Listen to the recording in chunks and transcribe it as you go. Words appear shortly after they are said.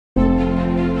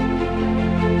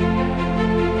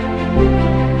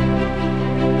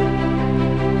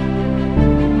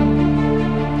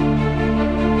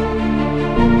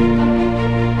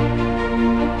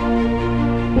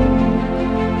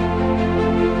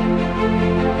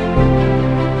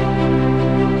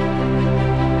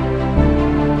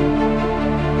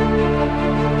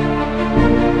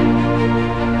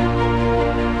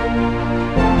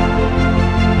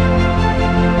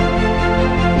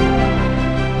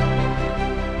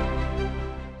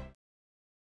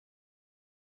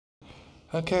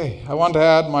Okay, I want to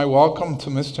add my welcome to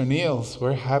Mr. Niels.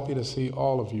 We're happy to see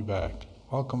all of you back.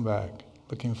 Welcome back.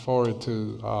 Looking forward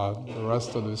to the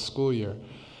rest of this school year.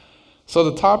 So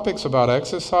the topic's about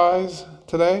exercise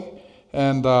today,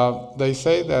 and they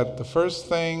say that the first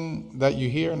thing that you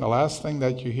hear and the last thing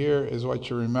that you hear is what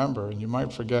you remember, and you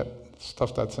might forget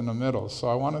stuff that's in the middle. So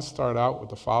I want to start out with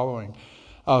the following.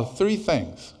 Three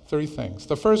things.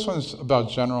 The first one is about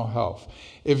general health.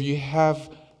 If you have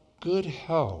good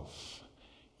health,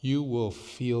 you will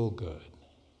feel good.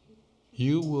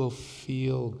 You will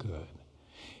feel good.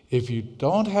 If you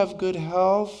don't have good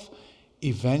health,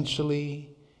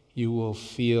 eventually you will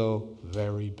feel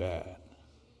very bad.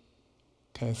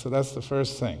 Okay, so that's the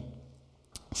first thing.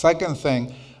 Second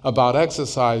thing about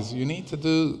exercise, you need to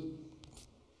do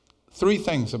three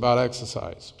things about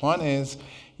exercise. One is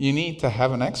you need to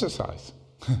have an exercise.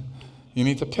 You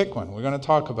need to pick one. We're going to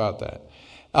talk about that.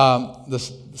 The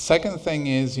second thing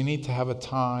is you need to have a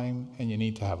time and you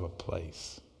need to have a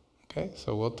place. Okay,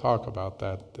 so we'll talk about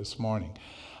that this morning.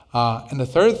 And the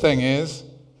third thing is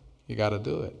you got to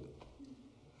do it.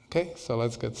 Okay, so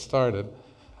let's get started.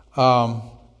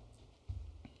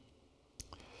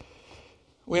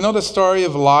 We know the story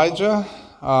of Elijah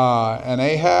and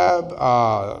Ahab.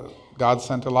 God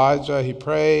sent Elijah, he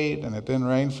prayed, and it didn't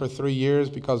rain for 3 years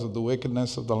because of the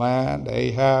wickedness of the land,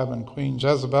 Ahab and Queen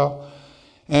Jezebel.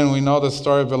 And we know the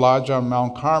story of Elijah on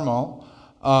Mount Carmel,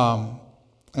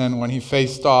 and when he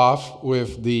faced off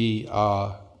with the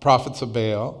prophets of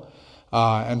Baal,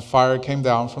 and fire came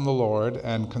down from the Lord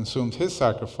and consumed his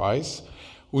sacrifice.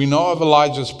 We know of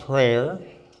Elijah's prayer.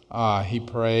 He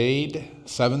prayed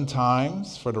 7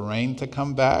 times for the rain to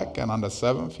come back, and on the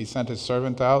 7th he sent his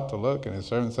servant out to look, and his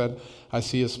servant said, I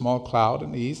see a small cloud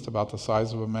in the east about the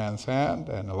size of a man's hand.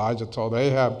 And Elijah told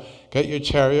Ahab, get your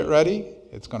chariot ready.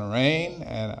 It's going to rain,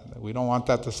 and we don't want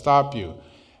that to stop you.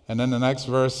 And then the next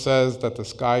verse says that the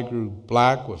sky grew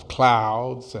black with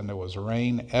clouds, and there was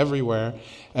rain everywhere.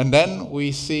 And then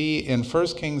we see in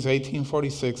 1 Kings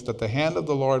 18:46 that the hand of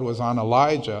the Lord was on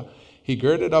Elijah. He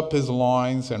girded up his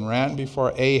loins and ran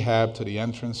before Ahab to the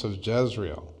entrance of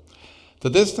Jezreel. The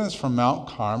distance from Mount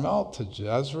Carmel to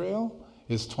Jezreel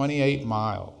is 28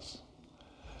 miles.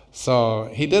 So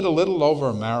he did a little over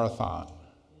a marathon,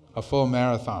 a full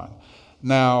marathon.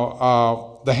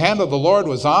 Now, the hand of the Lord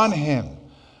was on him.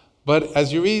 But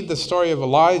as you read the story of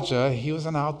Elijah, he was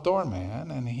an outdoor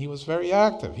man, and he was very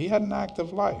active. He had an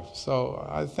active life. So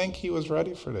I think he was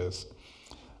ready for this.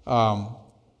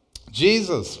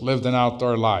 Jesus lived an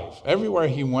outdoor life. Everywhere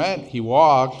he went, he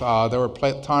walked. There were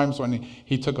times when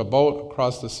he took a boat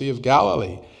across the Sea of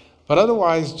Galilee. But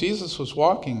otherwise, Jesus was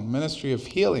walking, ministry of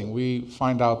healing. We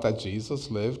find out that Jesus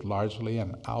lived largely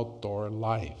an outdoor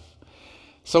life.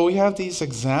 So we have these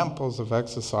examples of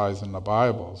exercise in the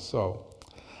Bible. So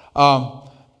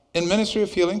in Ministry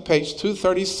of Healing, page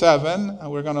 237,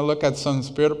 we're going to look at some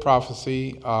spirit of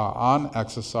prophecy on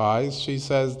exercise. She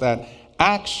says that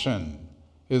action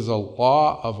is a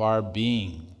law of our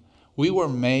being. We were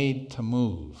made to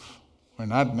move. We're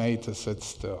not made to sit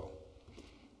still.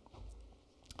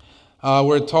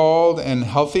 We're told in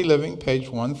Healthy Living, page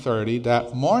 130,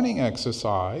 that morning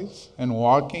exercise and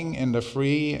walking in the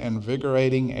free,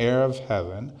 invigorating air of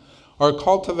heaven or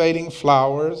cultivating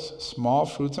flowers, small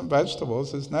fruits and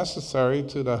vegetables is necessary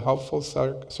to the helpful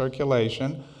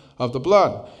circulation of the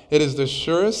blood. It is the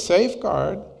surest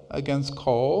safeguard against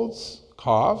colds,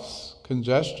 coughs,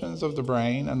 congestions of the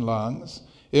brain and lungs,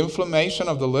 inflammation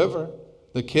of the liver,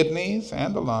 the kidneys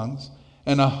and the lungs,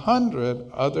 and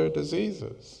 100 other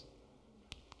diseases.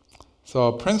 So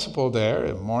a principle there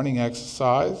in morning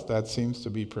exercise, that seems to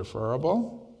be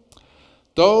preferable.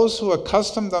 Those who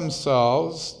accustom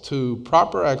themselves to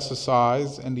proper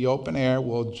exercise in the open air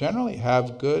will generally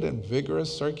have good and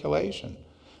vigorous circulation.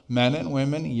 Men and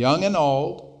women, young and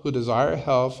old, who desire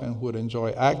health and who would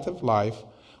enjoy active life,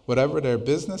 whatever their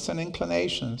business and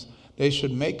inclinations, they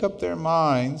should make up their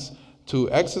minds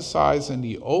to exercise in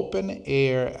the open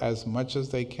air as much as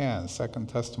they can. 2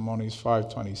 Testimonies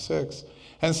 5:26.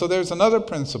 And so there's another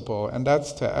principle, and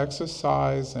that's to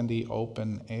exercise in the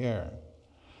open air.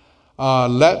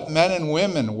 Let men and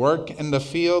women work in the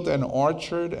field and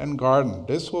orchard and garden.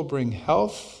 This will bring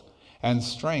health and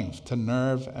strength to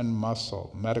nerve and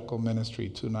muscle. Medical Ministry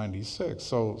 296.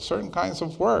 So certain kinds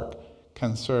of work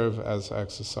can serve as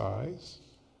exercise.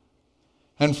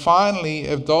 And finally,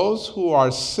 if those who are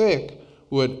sick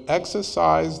would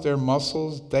exercise their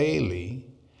muscles daily,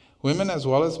 women as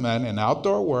well as men, in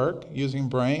outdoor work, using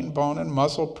brain, bone, and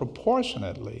muscle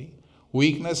proportionately,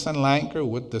 Weakness and languor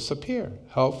would disappear.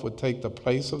 Health would take the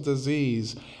place of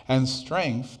disease, and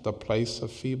strength the place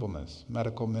of feebleness.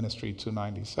 Medical Ministry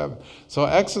 297. So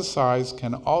exercise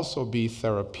can also be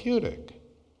therapeutic.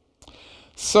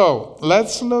 So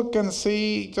let's look and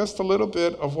see just a little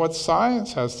bit of what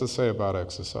science has to say about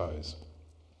exercise.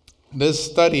 This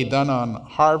study done on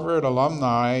Harvard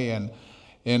alumni and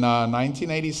in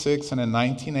 1986 and in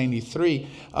 1983,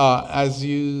 as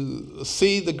you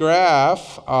see the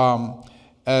graph,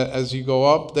 as you go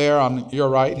up there on your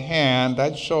right hand,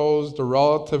 that shows the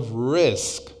relative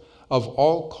risk of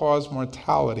all-cause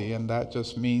mortality, and that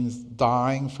just means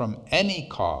dying from any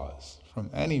cause,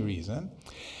 from any reason.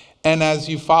 And as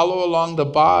you follow along the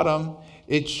bottom,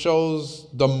 it shows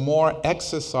the more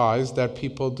exercise that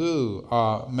people do,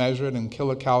 measured in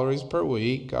kilocalories per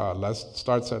week.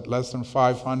 Starts at less than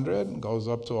 500 and goes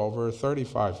up to over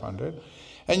 3,500.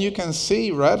 And you can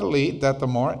see readily that the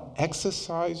more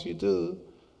exercise you do,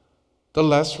 the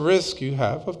less risk you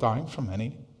have of dying from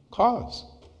any cause.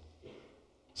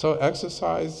 So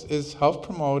exercise is health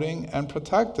promoting and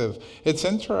protective. It's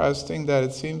interesting that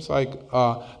it seems like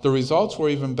the results were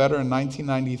even better in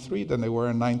 1993 than they were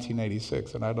in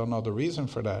 1986, and I don't know the reason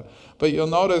for that. But you'll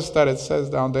notice that it says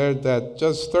down there that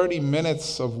just 30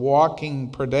 minutes of walking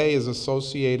per day is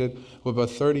associated with a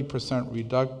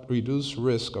 30% reduced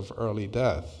risk of early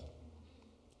death.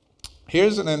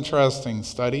 Here's an interesting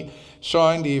study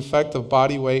showing the effect of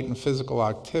body weight and physical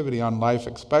activity on life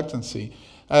expectancy.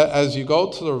 As you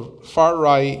go to the far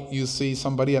right, you see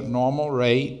somebody at normal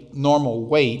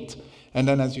weight, and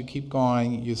then as you keep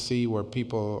going, you see where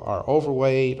people are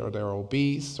overweight, or they're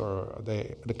obese, or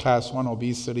the class 1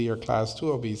 obesity or class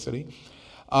 2 obesity.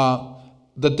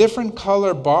 The different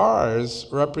color bars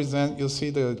represent, you'll see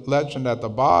the legend at the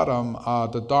bottom,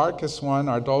 the darkest one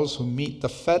are those who meet the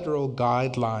federal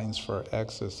guidelines for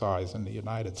exercise in the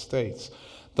United States.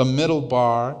 The middle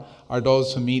bar are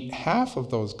those who meet half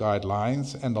of those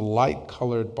guidelines, and the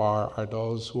light-colored bar are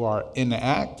those who are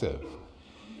inactive.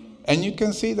 And you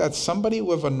can see that somebody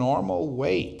with a normal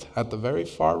weight at the very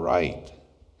far right,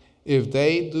 if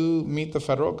they do meet the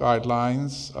federal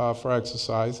guidelines for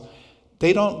exercise,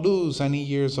 they don't lose any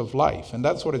years of life. And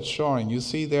that's what it's showing. You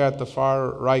see there at the far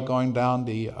right going down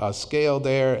the scale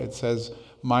there, it says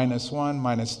 -1,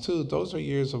 -2, those are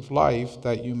years of life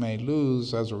that you may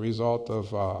lose as a result of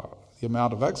the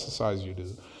amount of exercise you do.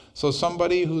 So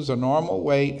somebody who's a normal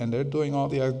weight and they're doing all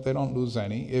they don't lose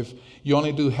any. If you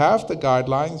only do half the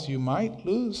guidelines, you might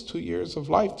lose 2 years of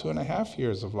life, 2.5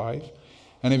 years of life.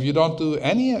 And if you don't do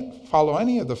follow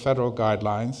any of the federal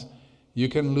guidelines, you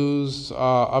can lose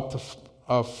up to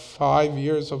 5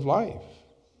 years of life,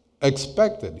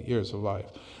 expected years of life.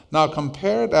 Now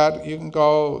compare that, you can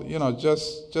go,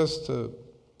 just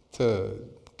to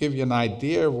give you an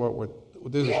idea of what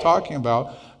this is talking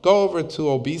about, go over to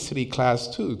obesity class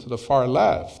 2, to the far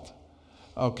left,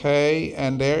 okay?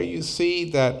 And there you see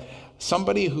that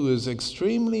somebody who is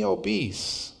extremely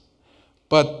obese,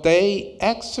 but they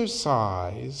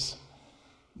exercise,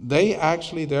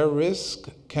 their risk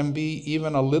can be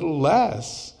even a little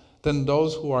less than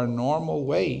those who are normal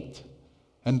weight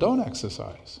and don't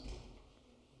exercise.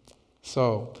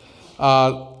 So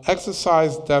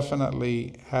exercise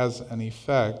definitely has an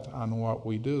effect on what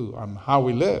we do, on how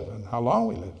we live and how long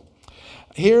we live.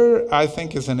 Here, I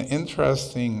think, is an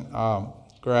interesting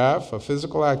graph of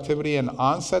physical activity and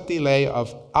onset delay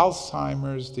of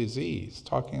Alzheimer's disease,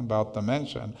 talking about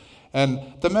dementia. And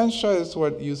dementia is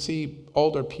what you see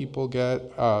older people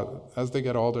get. As they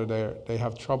get older, they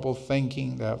have trouble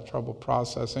thinking, they have trouble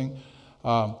processing.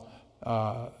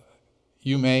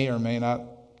 You may or may not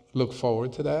look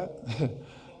forward to that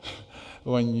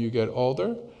when you get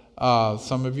older.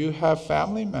 Some of you have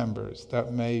family members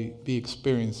that may be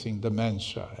experiencing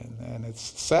dementia, and it's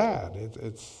sad.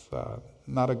 It's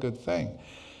not a good thing.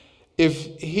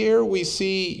 If here you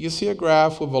see a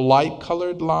graph with a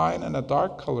light-colored line and a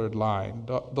dark-colored line.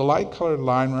 The light-colored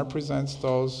line represents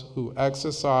those who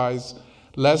exercise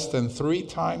less than 3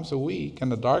 times a week,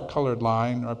 and the dark-colored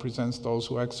line represents those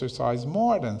who exercise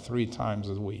more than 3 times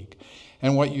a week.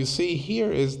 And what you see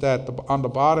here is that on the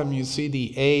bottom you see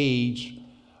the age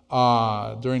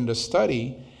during the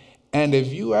study. And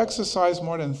if you exercise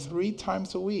more than 3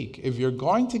 times a week, if you're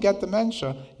going to get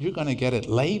dementia, you're going to get it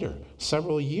later,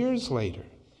 several years later.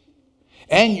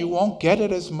 And you won't get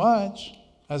it as much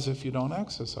as if you don't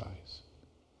exercise.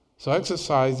 So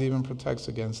exercise even protects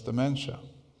against dementia.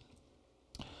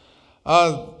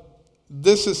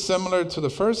 This is similar to the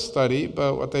first study,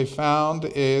 but what they found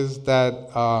is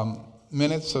that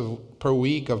minutes per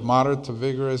week of moderate to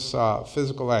vigorous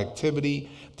physical activity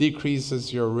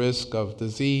decreases your risk of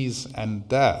disease and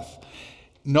death.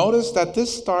 notice that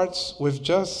this starts with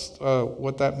just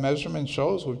what that measurement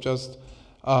shows, with just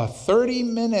 30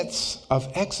 minutes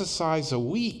of exercise a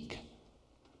week.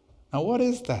 Now, what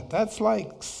is that? That's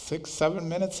like 6-7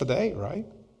 minutes a day, right?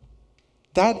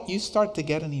 That you start to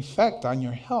get an effect on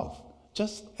your health,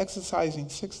 just exercising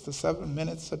 6 to 7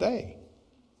 minutes a day.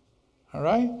 All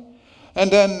right?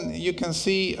 And then you can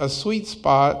see a sweet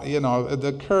spot,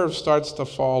 the curve starts to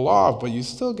fall off, but you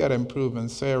still get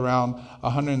improvements, say around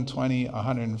 120,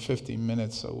 150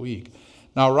 minutes a week.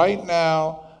 Now, right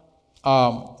now,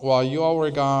 while you all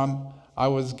were gone, I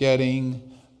was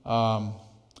getting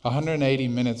 180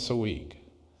 minutes a week.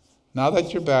 Now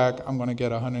that you're back, I'm going to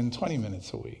get 120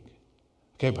 minutes a week.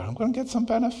 Okay, but I'm going to get some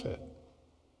benefit.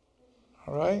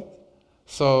 All right?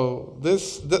 So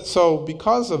so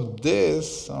because of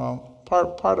this,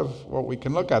 part of what we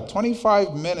can look at,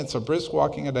 25 minutes of brisk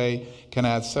walking a day can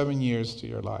add 7 years to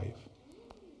your life.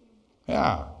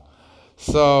 Yeah.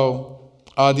 So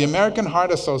the American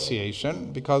Heart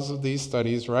Association, because of these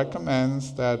studies,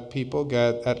 recommends that people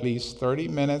get at least 30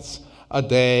 minutes a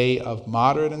day of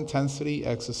moderate intensity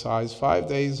exercise 5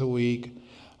 days a week,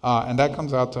 and that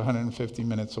comes out to 150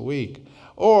 minutes a week.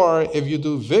 Or if you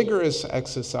do vigorous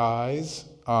exercise,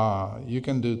 you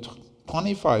can do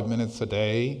 25 minutes a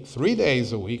day, 3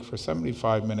 days a week for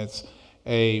 75 minutes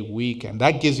a week, and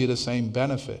that gives you the same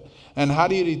benefit. And how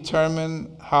do you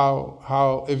determine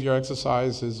how if your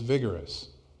exercise is vigorous?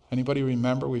 Anybody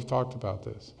remember? We've talked about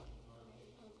this.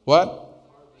 What?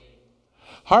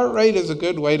 Heart rate is a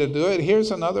good way to do it.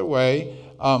 Here's another way.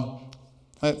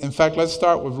 In fact, let's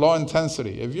start with low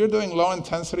intensity. If you're doing low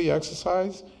intensity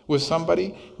exercise with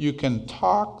somebody, you can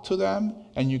talk to them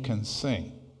and you can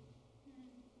sing.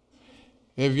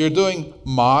 If you're doing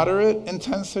moderate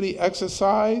intensity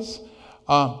exercise,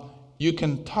 you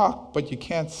can talk, but you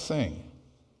can't sing.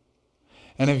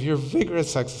 And if you're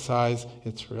vigorous exercise,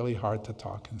 it's really hard to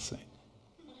talk and sing.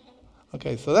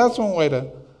 Okay, so that's one way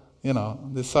to,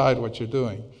 decide what you're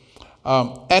doing.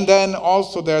 And then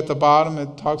also there at the bottom,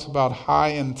 it talks about high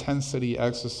intensity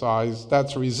exercise.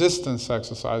 That's resistance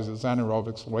exercises,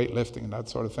 anaerobics, weightlifting, that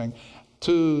sort of thing,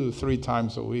 2-3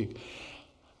 times a week.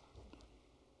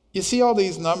 You see all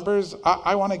these numbers?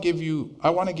 I want to give you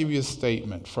a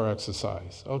statement for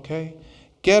exercise, okay?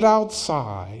 Get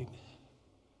outside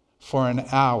for an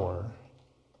hour,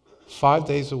 5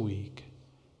 days a week,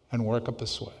 and work up a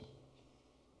sweat.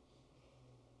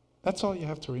 That's all you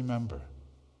have to remember.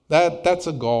 That's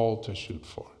a goal to shoot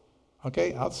for,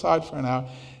 okay? Outside for an hour.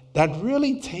 That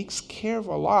really takes care of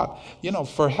a lot.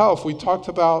 For health, we talked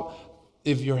about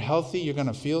if you're healthy, you're going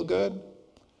to feel good.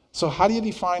 So how do you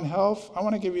define health? I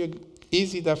want to give you an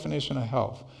easy definition of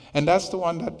health. And that's the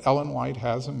one that Ellen White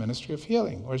has in Ministry of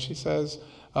Healing, where she says,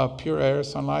 pure air,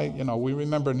 sunlight, we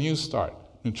remember New Start.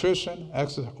 Nutrition,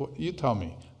 exercise, you tell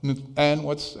me. And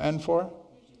what's N for?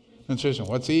 Nutrition.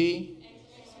 What's E?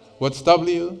 What's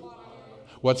W?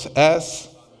 What's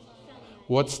S?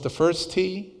 What's the first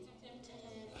T?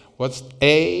 What's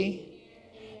A?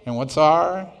 And what's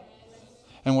R?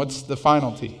 And what's the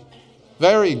final T?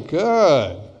 Very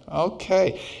good.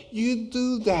 Okay. You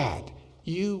do that,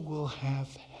 you will have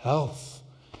health.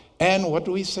 And what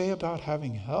do we say about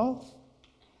having health?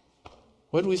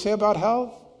 What do we say about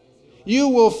health? You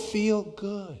will feel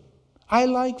good. I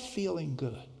like feeling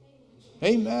good.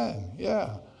 Amen.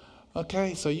 Yeah.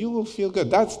 Okay, so you will feel good.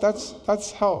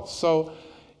 That's health. So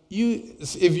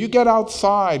if you get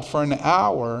outside for an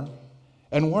hour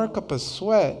and work up a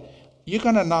sweat, you're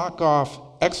going to knock off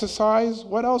exercise.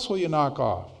 What else will you knock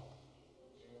off?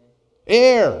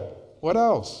 Air. What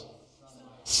else?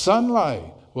 Sunlight.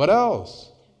 What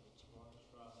else?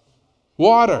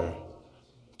 Water.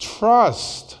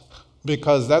 Trust.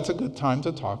 Because that's a good time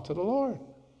to talk to the Lord.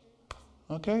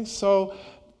 Okay, so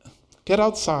get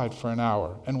outside for an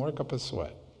hour and work up a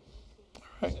sweat. All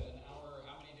right.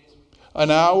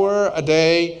 An hour a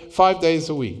day, 5 days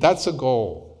a week. That's a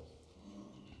goal.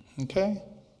 Okay?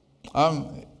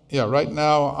 Right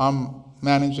now I'm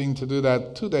managing to do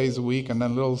that 2 days a week and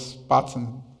then little spots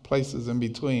and places in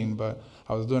between, but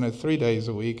I was doing it 3 days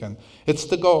a week, and it's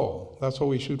the goal. That's what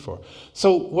we shoot for.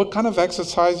 So what kind of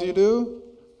exercise you do?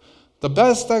 The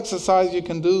best exercise you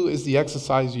can do is the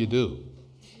exercise you do.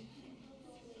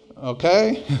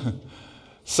 Okay?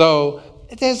 So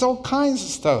there's all kinds of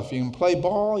stuff. You can play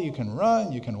ball, you can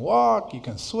run, you can walk, you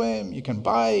can swim, you can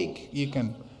bike,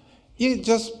 you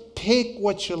just pick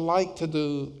what you like to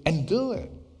do and do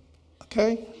it.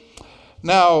 Okay?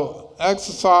 Now,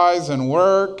 exercise and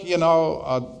work,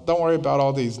 don't worry about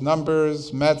all these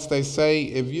numbers. Mets, they say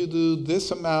if you do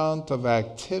this amount of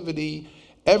activity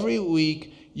every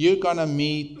week, you're going to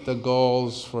meet the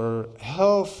goals for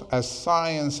health as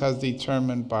science has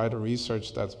determined by the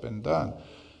research that's been done.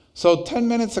 So 10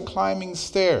 minutes of climbing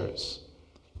stairs.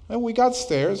 And we got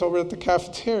stairs over at the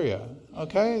cafeteria,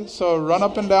 okay? So run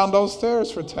up and down those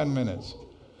stairs for 10 minutes,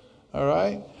 all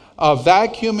right?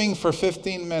 Vacuuming for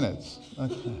 15 minutes.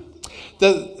 Okay.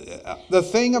 The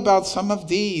thing about some of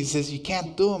these is you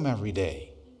can't do them every day.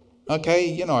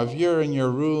 Okay, if you're in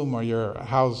your room or your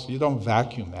house, you don't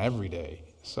vacuum every day.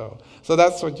 So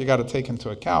that's what you got to take into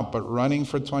account. But running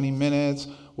for 20 minutes,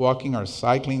 walking or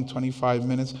cycling 25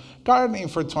 minutes, gardening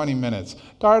for 20 minutes.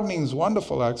 Gardening is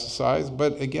wonderful exercise,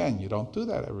 but again, you don't do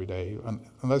that every day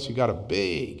unless you got a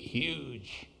big,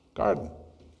 huge garden.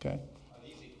 Okay. Are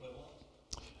these equivalent?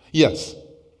 Yes. So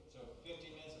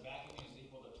 15 minutes of vacuuming is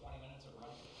equal to 20 minutes of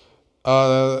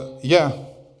running?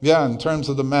 Yeah, in terms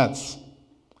of the Mets.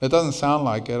 It doesn't sound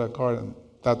like it, according.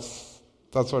 That's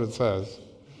what it says.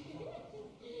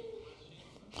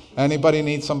 Anybody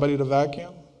need somebody to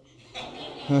vacuum?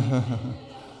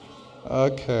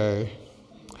 Okay.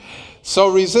 So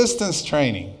resistance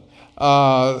training.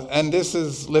 And this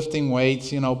is lifting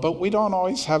weights, but we don't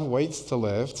always have weights to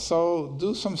lift. So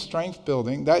do some strength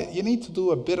building. That you need to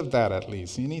do a bit of that at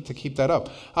least. You need to keep that up.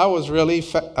 I was really,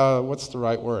 what's the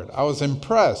right word? I was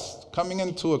impressed coming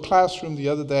into a classroom the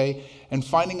other day and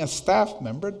finding a staff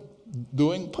member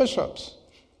doing push-ups.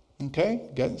 Okay,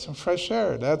 getting some fresh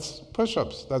air. That's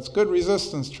push-ups. That's good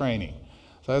resistance training.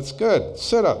 That's good.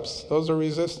 Sit-ups. Those are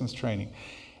resistance training.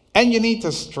 And you need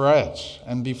to stretch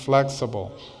and be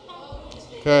flexible.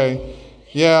 Okay.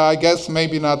 Yeah, I guess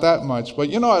maybe not that much, but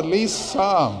at least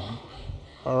some.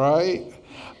 All right.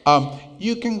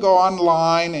 You can go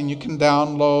online and you can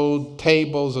download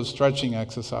tables of stretching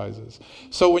exercises.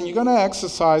 So when you're going to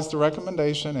exercise, the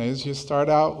recommendation is you start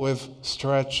out with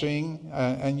stretching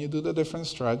and you do the different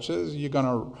stretches. You're going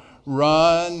to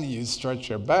run, you stretch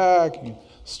your back, you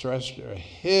stretch your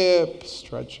hip,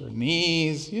 stretch your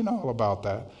knees. You know all about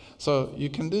that. So you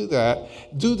can do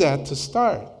that. Do that to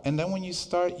start. And then when you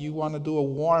start, you want to do a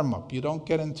warm-up. You don't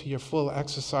get into your full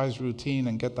exercise routine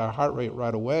and get that heart rate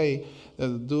right away.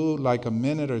 Do like a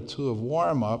minute or two of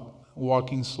warm-up,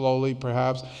 walking slowly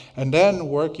perhaps, and then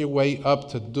work your way up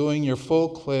to doing your full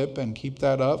clip and keep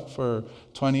that up for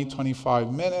 20,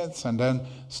 25 minutes, and then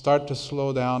start to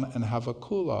slow down and have a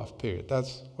cool-off period.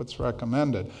 That's what's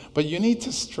recommended. But you need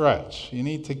to stretch. You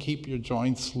need to keep your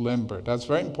joints limber. That's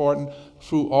very important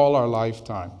through all our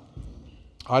lifetime.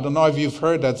 I don't know if you've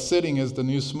heard that sitting is the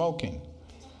new smoking.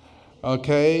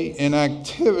 Okay,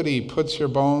 inactivity puts your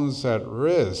bones at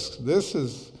risk. This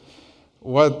is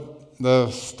what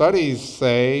the studies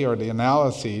say, or the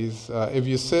analyses. If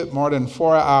you sit more than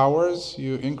 4 hours,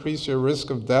 you increase your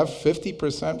risk of death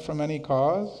 50% from any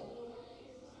cause.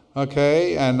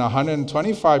 Okay, and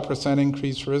 125%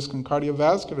 increased risk in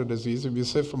cardiovascular disease if you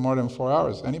sit for more than 4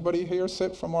 hours. Anybody here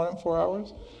sit for more than 4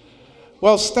 hours?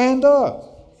 Well, stand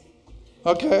up.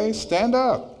 Okay, stand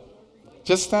up.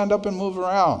 Just stand up and move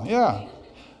around. Yeah.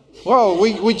 Well,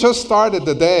 we just started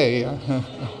the day.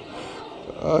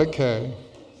 Okay.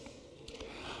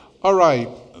 All right.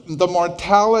 The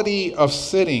mortality of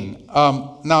sitting.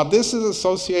 Now, this is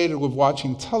associated with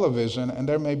watching television, and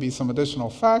there may be some additional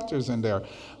factors in there.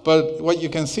 But what you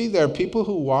can see there, people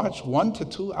who watch 1 to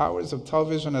 2 hours of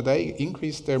television a day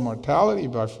increase their mortality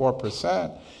by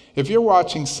 4%. If you're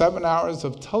watching 7 hours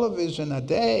of television a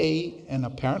day, and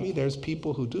apparently there's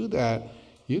people who do that,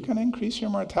 you can increase your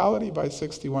mortality by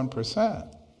 61%.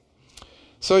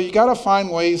 So you got to find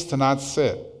ways to not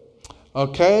sit.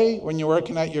 Okay, when you're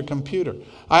working at your computer.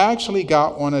 I actually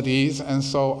got one of these, and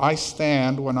so I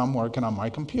stand when I'm working on my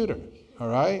computer. All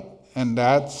right, and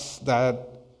that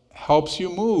helps you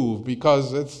move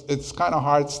because it's kind of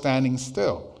hard standing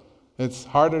still. It's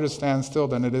harder to stand still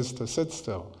than it is to sit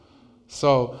still.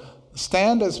 So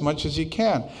stand as much as you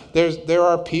can. There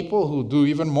are people who do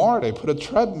even more. They put a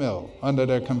treadmill under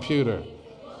their computer,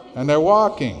 and they're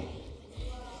walking.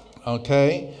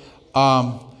 Okay.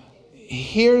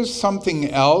 Here's something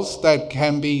else that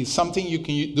can be something you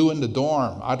can do in the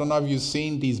dorm. I don't know if you've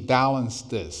seen these balance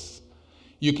discs.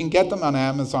 You can get them on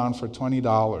Amazon for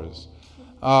 $20.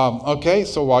 Okay,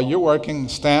 so while you're working,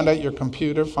 stand at your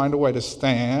computer, find a way to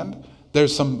stand.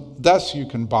 There's some desks you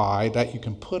can buy that you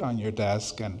can put on your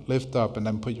desk and lift up and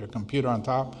then put your computer on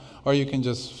top. Or you can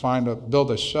just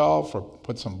build a shelf or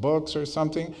put some books or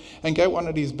something and get one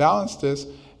of these balance discs.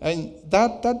 And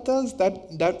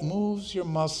that moves your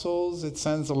muscles. It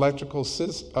sends electrical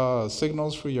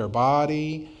signals through your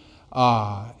body.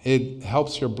 It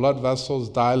helps your blood vessels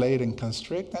dilate and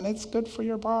constrict, and it's good for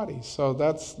your body. So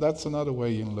that's another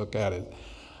way you can look at it.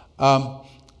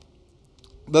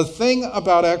 The thing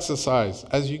about exercise,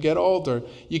 as you get older,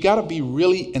 you got to be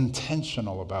really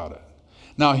intentional about it.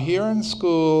 Now, here in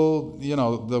school,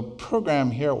 the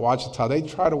program here at Ouachita, they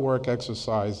try to work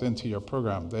exercise into your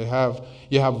program.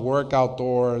 You have work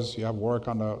outdoors, you have work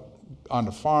on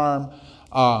the farm.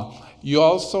 You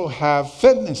also have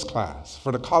fitness class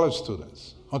for the college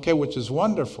students, okay, which is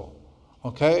wonderful.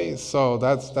 Okay, so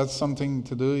that's something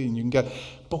to do, and you can get.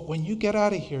 But when you get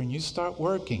out of here and you start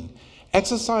working,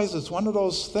 exercise is one of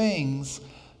those things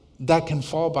that can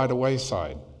fall by the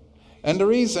wayside. And the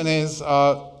reason is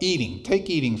eating.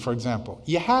 Take eating, for example.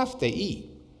 You have to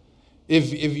eat.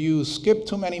 If you skip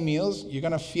too many meals, you're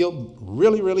going to feel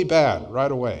really, really bad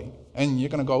right away. And you're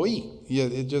going to go eat.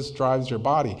 It just drives your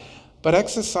body. But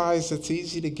exercise, it's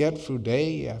easy to get through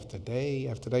day after day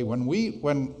after day.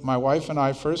 When my wife and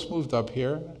I first moved up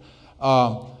here,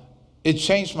 it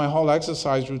changed my whole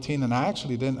exercise routine, and I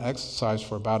actually didn't exercise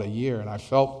for about a year, and I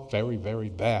felt very, very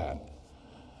bad.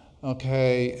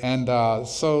 Okay, and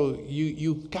so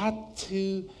you got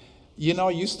to,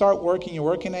 you start working, you're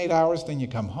working 8 hours, then you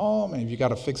come home, and if you got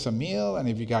to fix a meal, and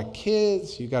if you got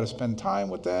kids, you got to spend time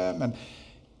with them, and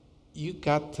you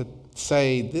got to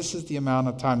say, this is the amount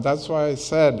of time. That's why I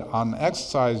said on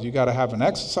exercise, you got to have an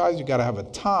exercise, you got to have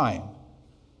a time,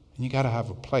 and you got to have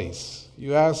a place.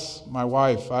 You ask my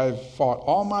wife, I've fought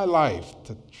all my life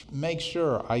to make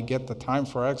sure I get the time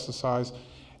for exercise,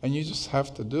 and you just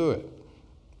have to do it.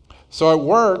 So at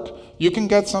work, you can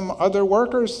get some other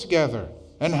workers together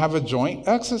and have a joint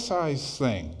exercise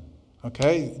thing.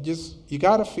 Okay, you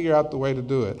got to figure out the way to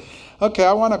do it. Okay,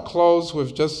 I want to close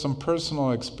with just some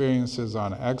personal experiences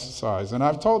on exercise. And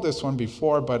I've told this one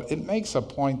before, but it makes a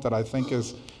point that I think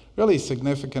is really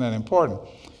significant and important.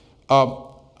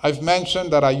 I've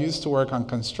mentioned that I used to work on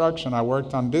construction. I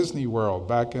worked on Disney World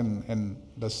back in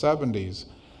the 70s.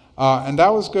 And that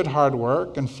was good hard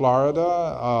work in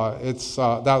Florida.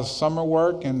 That was summer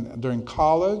work during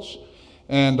college.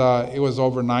 And it was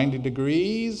over 90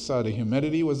 degrees. The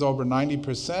humidity was over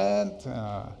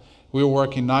 90%. We were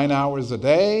working 9 hours a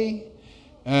day.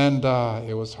 And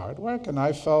it was hard work. And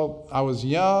I felt I was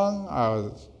young. I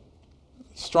was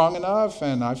strong enough.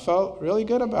 And I felt really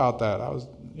good about that. I was,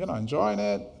 enjoying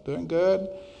it, doing good.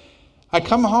 I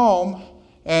come home,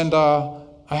 and I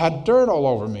had dirt all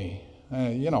over me.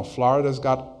 Florida's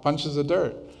got bunches of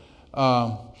dirt.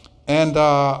 And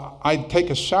I'd take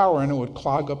a shower, and it would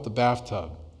clog up the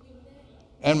bathtub.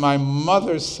 And my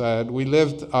mother said,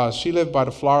 she lived by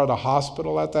the Florida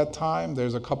hospital at that time.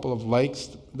 There's a couple of lakes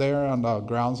there on the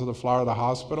grounds of the Florida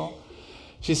hospital.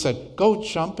 She said, go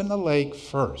jump in the lake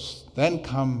first, then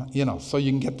come, so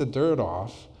you can get the dirt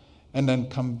off, and then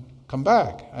come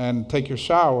back and take your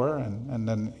shower and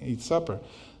then eat supper.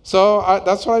 So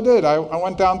that's what I did. I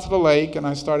went down to the lake, and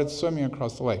I started swimming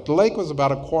across the lake. The lake was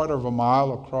about a quarter of a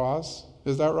mile across.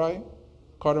 Is that right?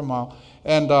 Quarter mile.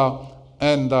 And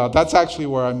that's actually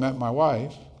where I met my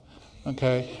wife.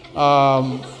 Okay.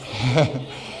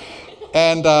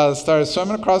 And started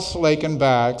swimming across the lake and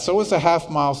back. So it was a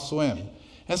half-mile swim.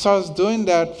 And so I was doing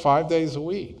that 5 days a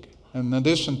week, in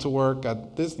addition to work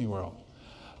at Disney World.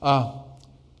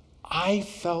 I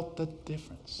felt the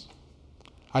difference.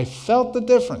 I felt the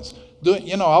difference.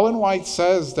 Ellen White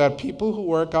says that people who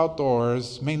work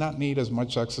outdoors may not need as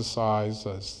much exercise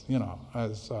as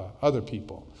other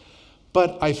people.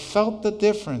 But I felt the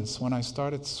difference when I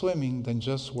started swimming than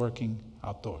just working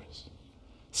outdoors.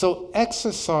 So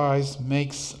exercise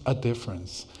makes a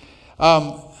difference.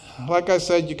 Like I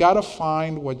said, you got to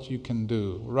find what you can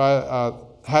do. Right?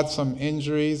 Had some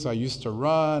injuries. I used to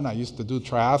run. I used to do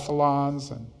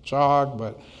triathlons and jog,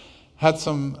 but had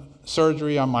some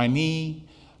surgery on my knee.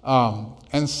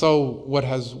 And so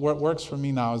what works for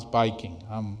me now is biking.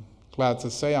 I'm glad to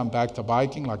say I'm back to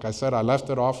biking. Like I said, I left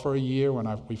it off for a year when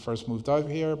we first moved up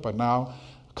here, but now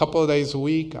a couple of days a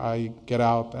week I get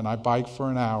out and I bike for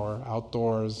an hour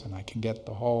outdoors, and I can get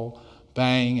the whole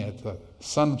bang at the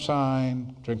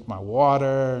sunshine, drink my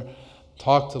water,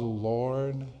 talk to the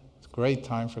Lord. It's a great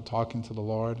time for talking to the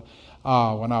Lord.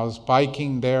 When I was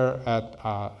biking there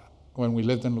when we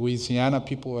lived in Louisiana,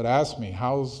 people would ask me,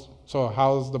 how's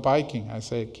the biking? I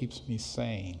say, it keeps me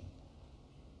sane.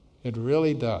 It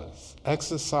really does.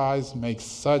 Exercise makes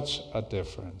such a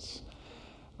difference.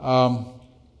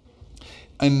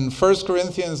 In 1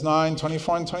 Corinthians 9,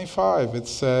 24 and 25, it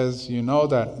says,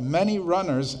 that many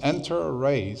runners enter a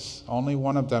race, only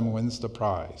one of them wins the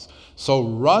prize. So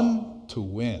run to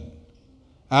win.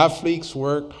 Athletes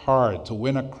work hard to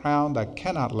win a crown that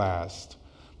cannot last,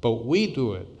 but we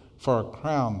do it for a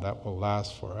crown that will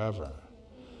last forever.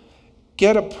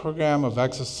 Get a program of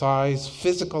exercise,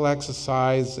 physical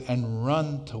exercise, and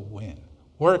run to win.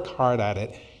 Work hard at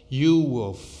it. You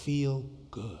will feel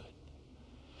good.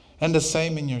 And the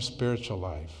same in your spiritual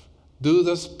life. Do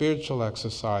the spiritual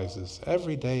exercises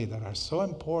every day that are so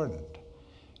important,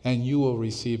 and you will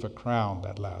receive a crown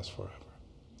that lasts forever.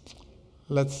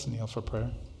 Let's kneel for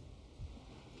prayer.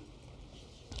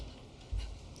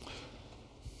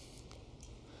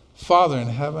 Father in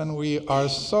heaven, we are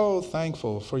so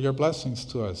thankful for your blessings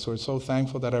to us. We're so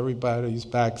thankful that everybody's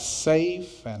back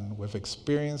safe and with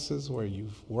experiences where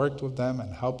you've worked with them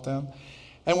and helped them.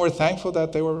 And we're thankful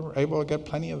that they were able to get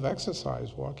plenty of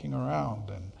exercise walking around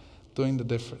and doing the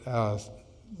different,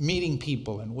 meeting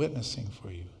people and witnessing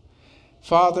for you.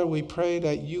 Father, we pray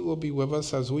that you will be with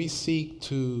us as we seek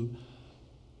to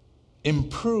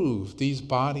improve these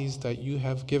bodies that you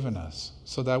have given us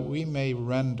so that we may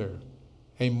render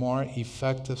a more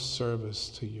effective service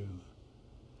to you.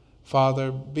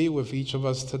 Father, be with each of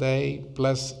us today.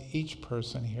 Bless each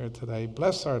person here today.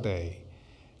 Bless our day.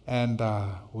 And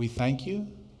we thank you,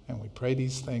 and we pray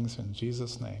these things in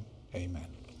Jesus' name.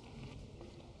 Amen.